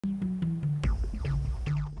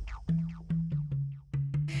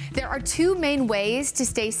There are two main ways to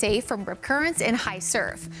stay safe from rip currents and high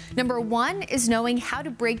surf. Number one is knowing how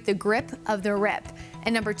to break the grip of the rip.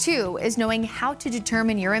 And number two is knowing how to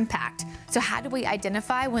determine your impact. So how do we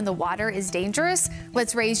identify when the water is dangerous?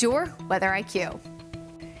 Let's raise your weather IQ.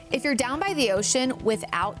 If you're down by the ocean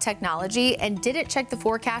without technology and didn't check the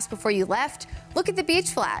forecast before you left, look at the beach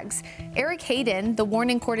flags. Eric Hayden, the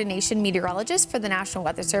warning coordination meteorologist for the National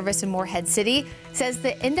Weather Service in Morehead City, says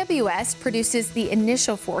the NWS produces the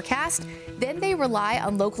initial forecast, then they rely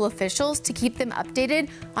on local officials to keep them updated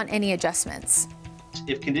on any adjustments.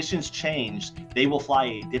 If conditions change, they will fly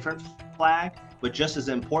a different flag, but just as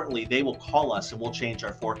importantly, they will call us and we'll change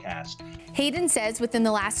our forecast. Hayden says within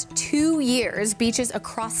the last 2 years, beaches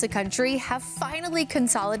across the country have finally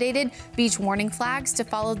consolidated beach warning flags to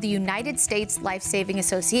follow the United States Life-Saving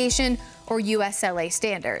Association, or USLA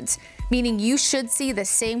standards, meaning you should see the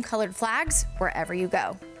same colored flags wherever you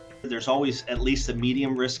go. There's always at least a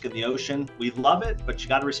medium risk in the ocean. We love it, but you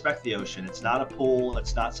got to respect the ocean. It's not a pool.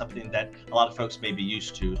 It's not something that a lot of folks may be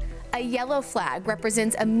used to. A yellow flag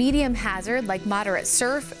represents a medium hazard like moderate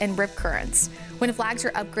surf and rip currents. When flags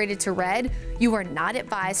are upgraded to red, you are not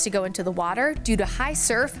advised to go into the water due to high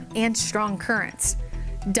surf and strong currents.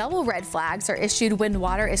 Double red flags are issued when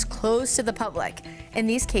water is closed to the public. In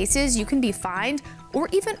these cases, you can be fined or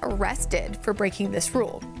even arrested for breaking this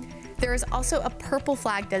rule. There is also a purple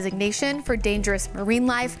flag designation for dangerous marine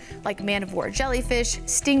life like man-of-war jellyfish,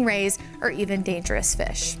 stingrays, or even dangerous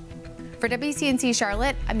fish. For WCNC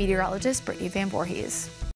Charlotte, I'm meteorologist Brittany Van Voorhees.